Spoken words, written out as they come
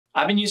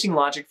I've been using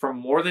Logic for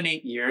more than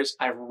 8 years.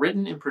 I've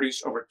written and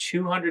produced over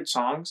 200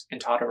 songs and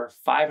taught over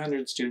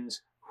 500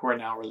 students who are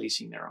now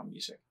releasing their own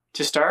music.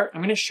 To start,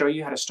 I'm going to show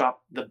you how to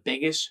stop the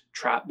biggest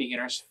trap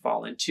beginners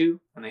fall into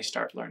when they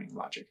start learning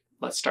Logic.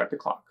 Let's start the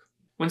clock.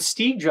 When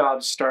Steve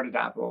Jobs started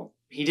Apple,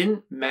 he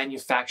didn't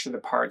manufacture the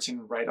parts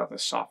and write all the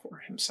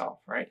software himself,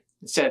 right?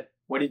 Instead,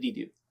 what did he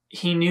do?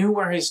 He knew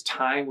where his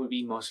time would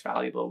be most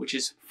valuable, which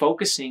is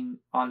focusing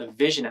on the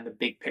vision and the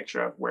big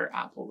picture of where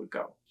Apple would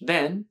go.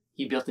 Then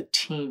he built a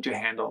team to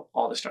handle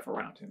all the stuff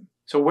around him.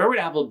 So where would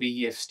Apple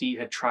be if Steve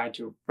had tried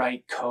to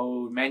write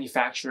code,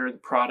 manufacture the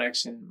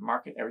products, and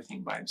market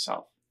everything by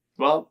himself?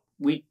 Well,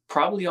 we'd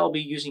probably all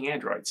be using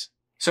Androids.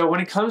 So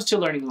when it comes to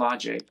learning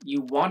Logic,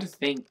 you want to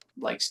think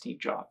like Steve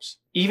Jobs.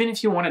 Even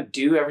if you want to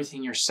do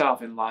everything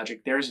yourself in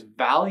Logic, there's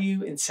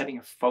value in setting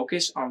a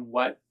focus on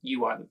what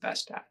you are the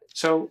best at.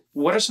 So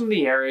what are some of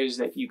the areas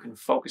that you can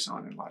focus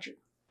on in Logic?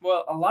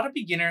 Well, a lot of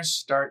beginners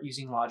start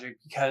using Logic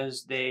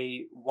because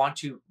they want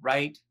to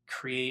write,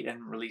 create,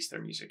 and release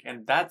their music.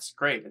 And that's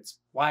great. It's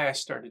why I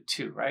started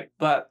too, right?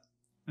 But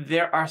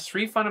there are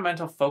 3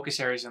 fundamental focus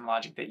areas in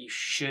Logic that you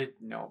should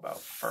know about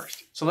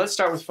first. So let's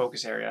start with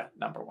focus area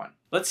number 1.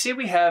 Let's say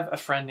we have a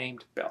friend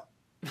named Bill.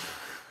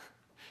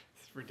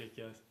 It's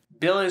ridiculous.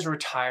 Bill is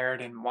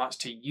retired and wants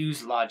to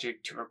use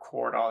Logic to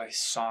record all his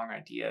song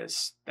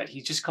ideas that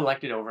he just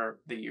collected over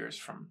the years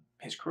from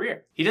his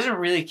career. He doesn't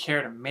really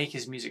care to make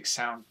his music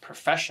sound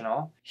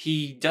professional.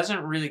 He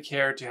doesn't really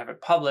care to have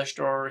it published,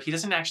 or he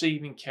doesn't actually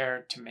even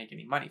care to make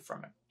any money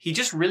from it. He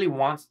just really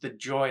wants the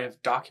joy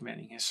of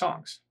documenting his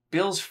songs.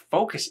 Bill's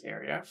focus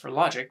area for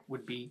Logic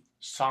would be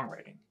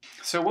songwriting.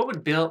 So what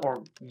would Bill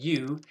or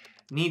you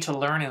need to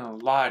learn in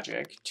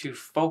Logic to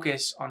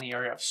focus on the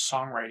area of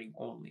songwriting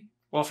only?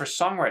 Well, for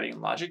songwriting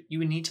in Logic, you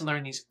would need to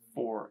learn these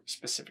 4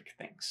 specific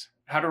things.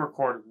 How to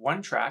record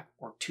 1 track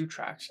or 2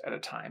 tracks at a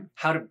time,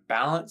 how to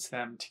balance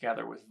them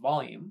together with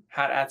volume,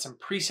 how to add some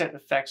preset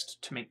effects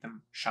to make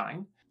them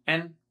shine,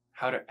 and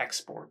how to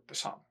export the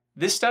song.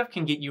 This stuff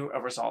can get you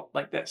a result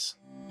like this.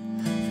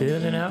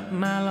 Filling up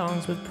my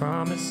lungs with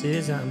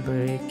promises I'm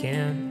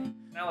breaking.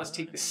 Now let's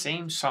take the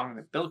same song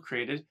that Bill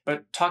created,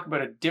 but talk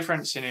about a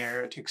different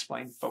scenario to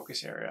explain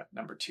focus area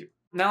number 2.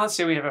 Now let's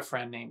say we have a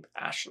friend named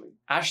Ashley.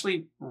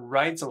 Ashley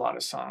writes a lot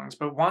of songs,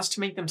 but wants to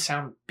make them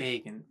sound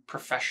big and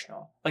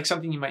professional, like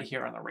something you might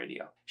hear on the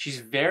radio. She's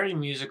very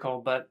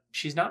musical, but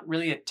she's not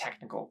really a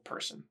technical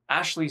person.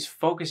 Ashley's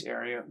focus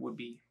area would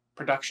be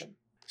production.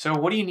 So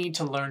what do you need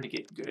to learn to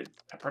get good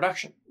at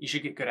production? You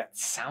should get good at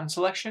sound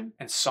selection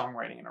and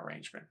songwriting and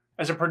arrangement.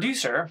 As a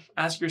producer,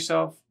 ask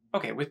yourself,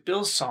 okay, with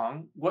Bill's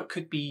song, what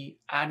could be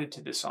added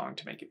to the song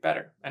to make it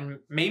better? And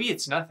maybe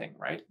it's nothing,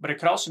 right? But it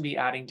could also be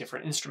adding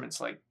different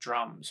instruments like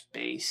drums,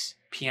 bass,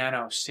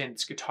 piano,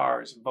 synths,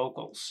 guitars,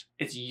 vocals.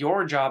 It's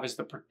your job as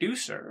the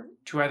producer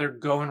to either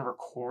go and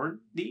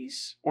record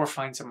these or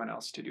find someone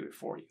else to do it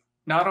for you.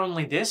 Not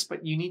only this,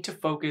 but you need to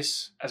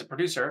focus as a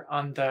producer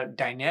on the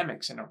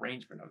dynamics and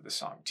arrangement of the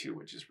song too,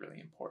 which is really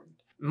important.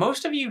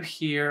 Most of you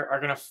here are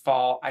going to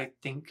fall, I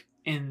think,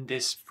 in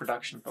this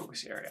production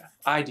focus area.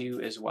 I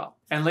do as well.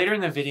 And later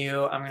in the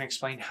video, I'm going to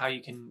explain how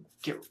you can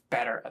get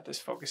better at this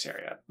focus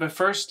area. But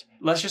first,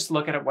 let's just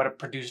look at what a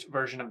produced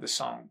version of the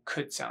song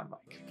could sound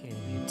like. Can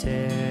you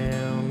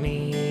tell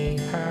me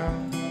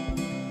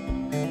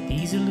how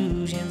these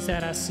illusions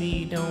that I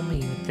see don't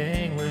mean a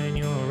thing when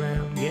you're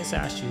around? Yes,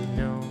 I should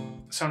know.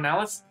 So now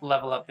let's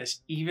level up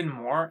this even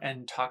more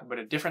and talk about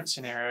a different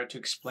scenario to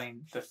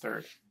explain the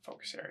 3rd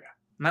focus area.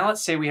 Now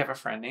let's say we have a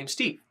friend named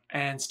Steve,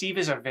 and Steve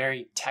is a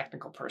very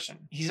technical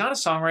person. He's not a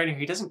songwriter,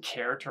 he doesn't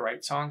care to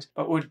write songs,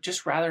 but would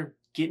just rather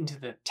get into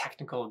the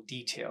technical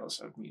details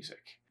of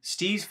music.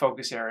 Steve's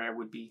focus area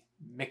would be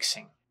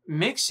mixing.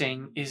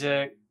 Mixing is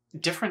a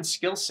different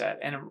skill set,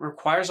 and it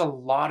requires a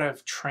lot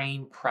of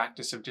trained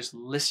practice of just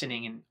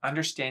listening and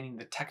understanding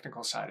the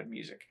technical side of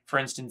music. For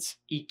instance,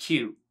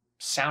 EQ,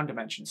 sound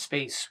dimension,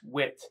 space,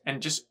 width,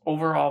 and just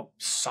overall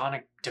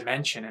sonic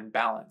dimension and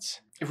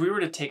balance. If we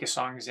were to take a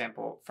song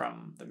example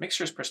from the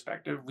mixer's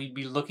perspective, we'd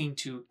be looking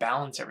to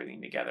balance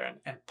everything together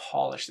and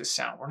polish the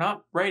sound. We're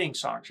not writing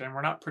songs and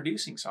we're not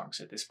producing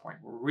songs at this point.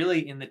 We're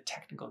really in the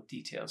technical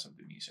details of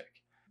the music.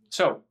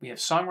 So we have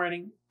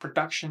songwriting,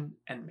 production,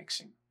 and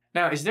mixing.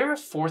 Now, is there a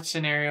 4th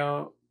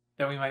scenario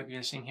that we might be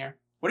missing here?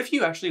 What if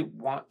you actually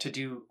want to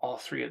do all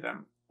 3 of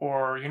them,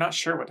 or you're not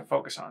sure what to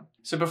focus on?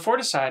 So before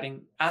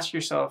deciding, ask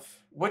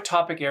yourself, what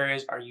topic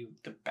areas are you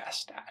the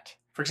best at?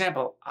 For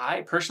example,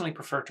 I personally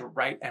prefer to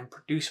write and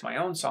produce my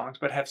own songs,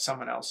 but have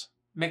someone else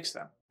mix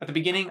them. At the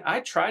beginning,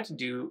 I tried to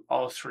do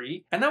all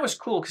 3, and that was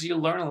cool because you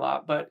learn a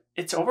lot, but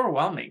it's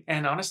overwhelming,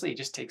 and honestly, it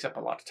just takes up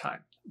a lot of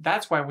time.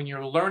 That's why when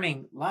you're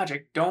learning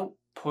Logic, don't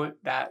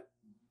put that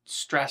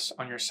stress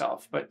on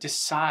yourself, but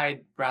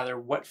decide rather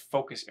what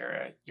focus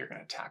area you're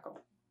going to tackle.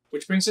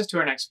 Which brings us to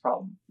our next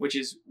problem, which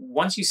is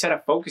once you set a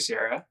focus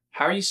area,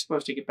 how are you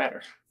supposed to get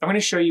better? I'm going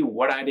to show you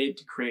what I did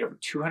to create over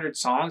 200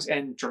 songs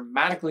and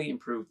dramatically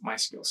improve my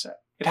skill set.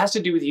 It has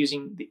to do with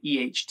using the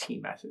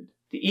EHT method.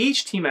 The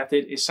EHT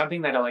method is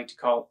something that I like to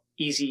call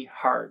easy,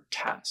 hard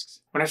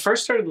tasks. When I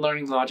first started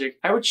learning Logic,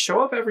 I would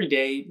show up every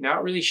day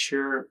not really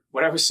sure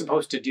what I was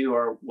supposed to do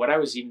or what I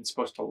was even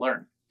supposed to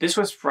learn. This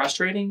was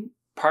frustrating,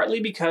 partly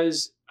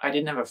because I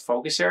didn't have a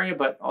focus area,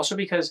 but also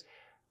because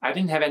I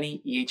didn't have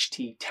any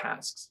EHT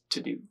tasks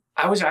to do.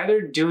 I was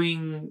either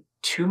doing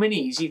too many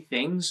easy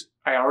things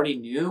I already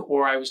knew,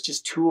 or I was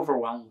just too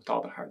overwhelmed with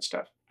all the hard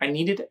stuff. I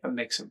needed a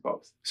mix of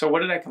both. So what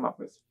did I come up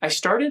with? I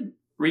started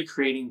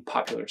recreating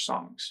popular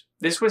songs.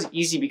 This was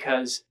easy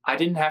because I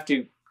didn't have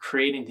to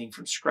create anything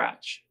from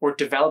scratch or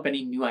develop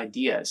any new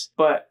ideas,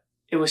 but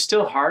it was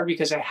still hard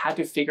because I had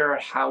to figure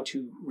out how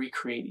to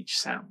recreate each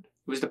sound.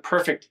 It was the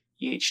perfect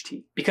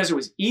EHT. Because it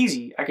was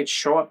easy, I could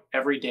show up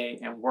every day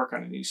and work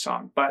on a new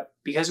song. But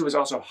because it was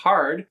also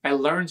hard, I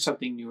learned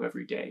something new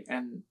every day,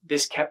 and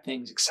this kept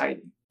things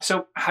exciting.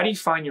 So how do you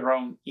find your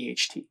own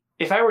EHT?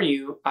 If I were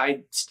you,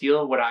 I'd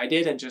steal what I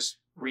did and just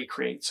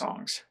recreate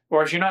songs.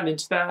 Or if you're not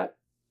into that,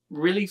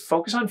 really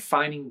focus on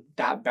finding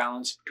that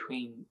balance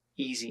between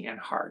easy and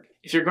hard.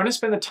 If you're going to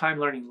spend the time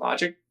learning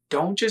Logic,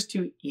 don't just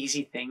do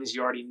easy things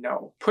you already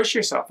know. Push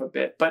yourself a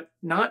bit, but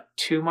not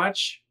too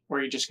much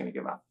where you're just going to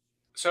give up.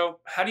 So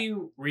how do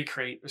you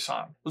recreate a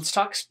song? Let's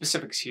talk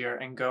specifics here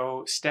and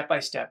go step by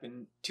step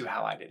into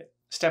how I did it.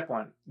 Step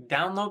 1,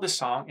 download the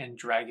song and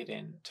drag it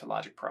in to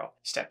Logic Pro.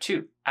 Step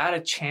 2, add a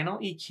channel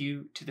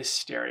EQ to the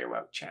stereo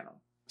out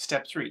channel.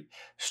 Step 3,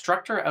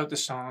 structure out the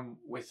song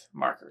with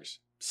markers.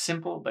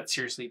 Simple, but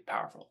seriously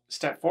powerful.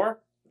 Step 4,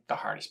 the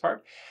hardest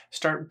part,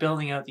 start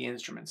building out the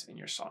instruments in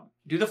your song.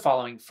 Do the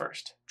following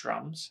first: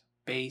 drums,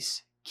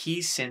 bass,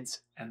 keys, synths,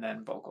 and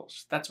then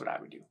vocals. That's what I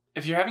would do.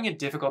 If you're having a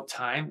difficult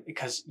time,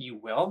 because you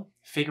will,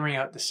 figuring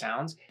out the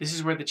sounds, this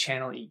is where the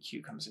channel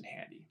EQ comes in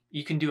handy.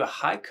 You can do a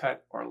high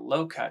cut or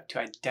low cut to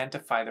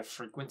identify the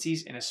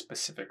frequencies in a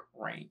specific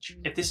range.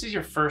 If this is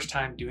your first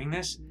time doing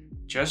this,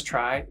 just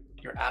try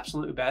your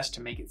absolute best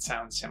to make it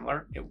sound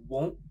similar. It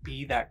won't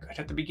be that good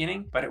at the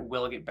beginning, but it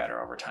will get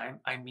better over time.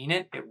 I mean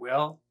it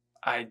will.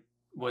 I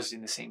was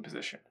in the same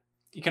position.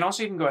 You can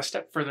also even go a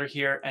step further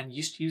here and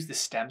use the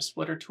stem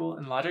splitter tool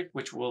in Logic,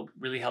 which will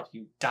really help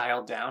you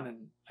dial down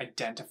and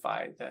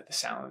identify the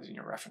sounds in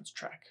your reference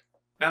track.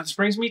 Now this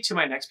brings me to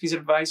my next piece of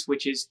advice,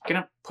 which is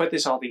gonna put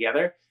this all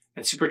together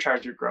and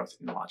supercharge your growth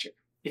in Logic.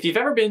 If you've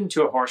ever been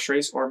to a horse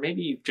race, or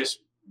maybe you've just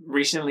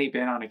recently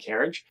been on a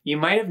carriage, you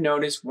might have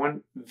noticed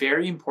one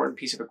very important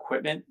piece of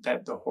equipment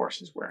that the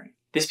horse is wearing.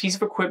 This piece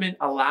of equipment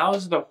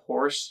allows the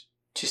horse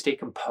to stay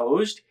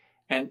composed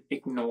and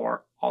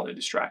ignore all the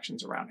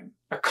distractions around him.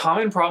 A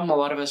common problem a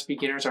lot of us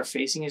beginners are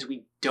facing is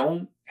we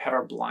don't have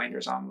our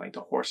blinders on like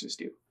the horses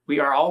do. We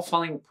are all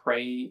falling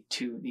prey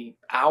to the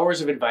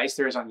hours of advice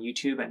there is on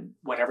YouTube and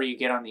whatever you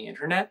get on the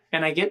internet.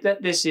 And I get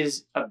that this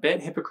is a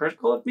bit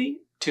hypocritical of me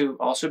to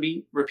also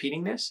be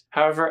repeating this.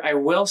 However, I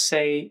will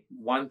say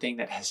one thing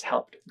that has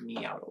helped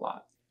me out a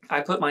lot.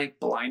 I put my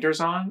blinders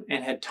on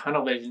and had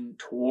tunnel vision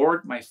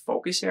toward my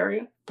focus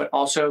area, but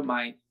also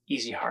my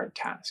easy hard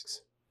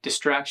tasks.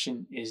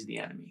 Distraction is the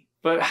enemy.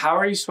 But how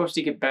are you supposed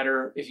to get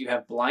better if you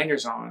have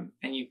blinders on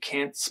and you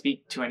can't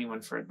speak to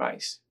anyone for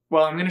advice?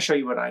 Well, I'm going to show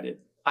you what I did.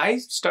 I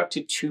stuck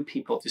to 2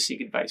 people to seek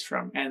advice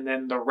from, and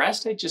then the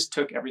rest I just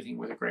took everything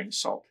with a grain of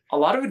salt. A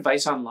lot of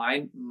advice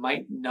online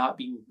might not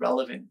be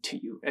relevant to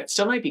you. It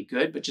still might be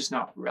good, but just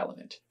not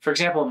relevant. For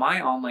example, my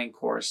online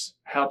course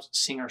helps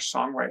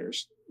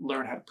singer-songwriters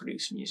learn how to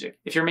produce music.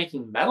 If you're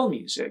making metal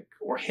music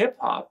or hip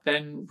hop,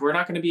 then we're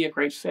not going to be a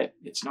great fit.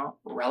 It's not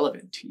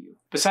relevant to you.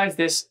 Besides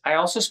this, I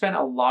also spent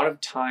a lot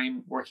of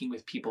time working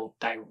with people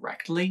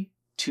directly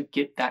to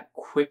get that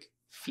quick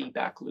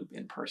feedback loop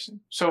in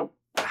person. So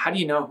how do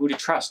you know who to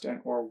trust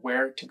or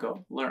where to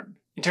go learn?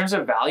 In terms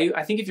of value,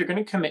 I think if you're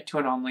going to commit to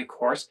an online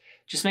course,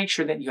 just make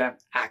sure that you have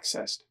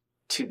access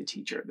to the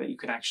teacher, that you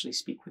can actually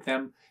speak with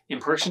them in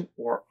person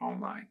or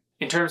online.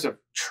 In terms of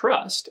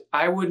trust,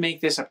 I would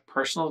make this a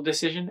personal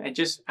decision and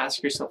just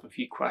ask yourself a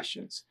few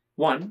questions.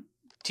 1,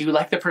 do you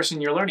like the person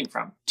you're learning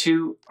from?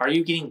 2, are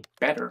you getting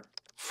better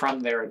from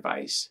their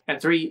advice? And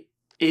 3,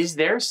 is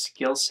their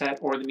skill set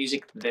or the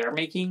music they're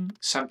making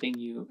something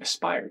you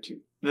aspire to?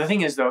 The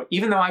thing is though,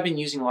 even though I've been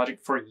using Logic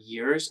for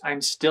years,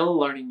 I'm still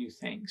learning new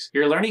things.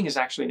 Your learning is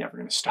actually never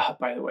going to stop,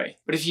 by the way.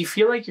 But if you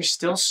feel like you're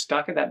still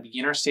stuck at that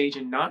beginner stage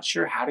and not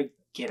sure how to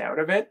get out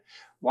of it,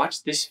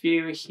 watch this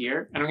video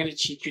here, and I'm going to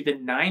teach you the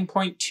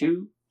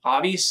 9.2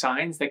 obvious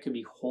signs that could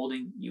be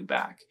holding you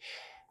back.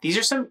 These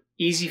are some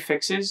easy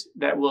fixes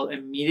that will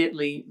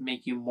immediately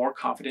make you more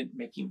confident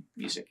making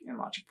music in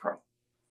Logic Pro.